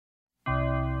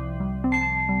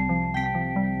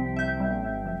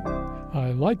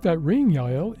like that ring,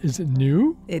 Yael. Is it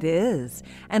new? It is,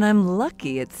 and I'm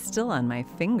lucky it's still on my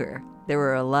finger. There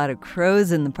were a lot of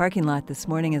crows in the parking lot this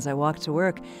morning as I walked to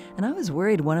work, and I was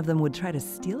worried one of them would try to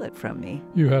steal it from me.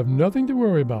 You have nothing to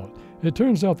worry about. It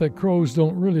turns out that crows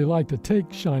don't really like to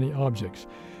take shiny objects.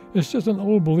 It's just an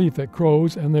old belief that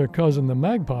crows and their cousin the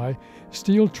magpie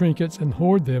steal trinkets and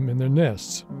hoard them in their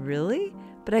nests. Really?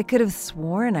 But I could have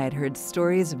sworn I'd heard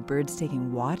stories of birds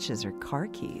taking watches or car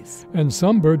keys. And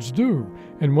some birds do.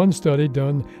 In one study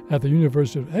done at the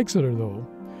University of Exeter, though,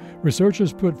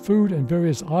 researchers put food and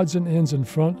various odds and ends in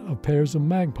front of pairs of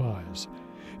magpies.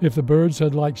 If the birds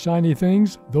had liked shiny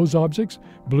things, those objects,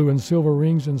 blue and silver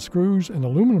rings and screws and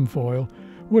aluminum foil,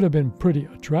 would have been pretty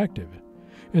attractive.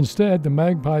 Instead, the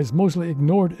magpies mostly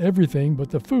ignored everything but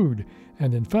the food,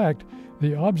 and in fact,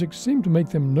 the objects seemed to make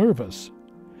them nervous.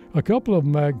 A couple of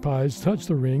magpies touched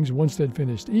the rings once they'd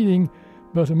finished eating,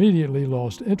 but immediately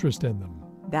lost interest in them.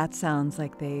 That sounds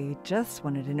like they just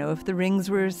wanted to know if the rings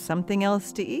were something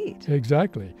else to eat.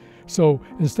 Exactly. So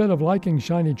instead of liking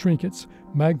shiny trinkets,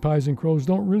 magpies and crows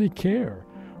don't really care,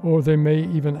 or they may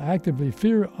even actively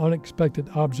fear unexpected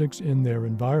objects in their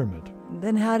environment.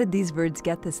 Then how did these birds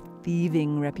get this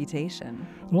thieving reputation?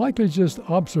 Likely just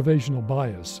observational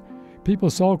bias.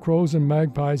 People saw crows and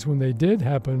magpies when they did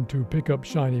happen to pick up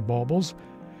shiny baubles,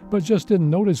 but just didn't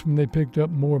notice when they picked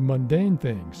up more mundane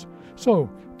things. So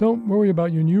don't worry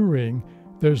about your new ring.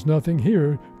 There's nothing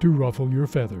here to ruffle your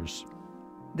feathers.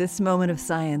 This moment of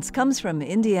science comes from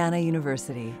Indiana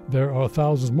University. There are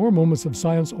thousands more moments of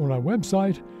science on our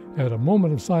website at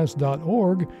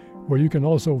amomentofscience.org, where you can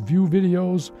also view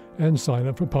videos and sign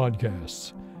up for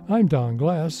podcasts. I'm Don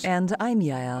Glass. And I'm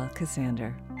Yael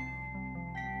Cassander.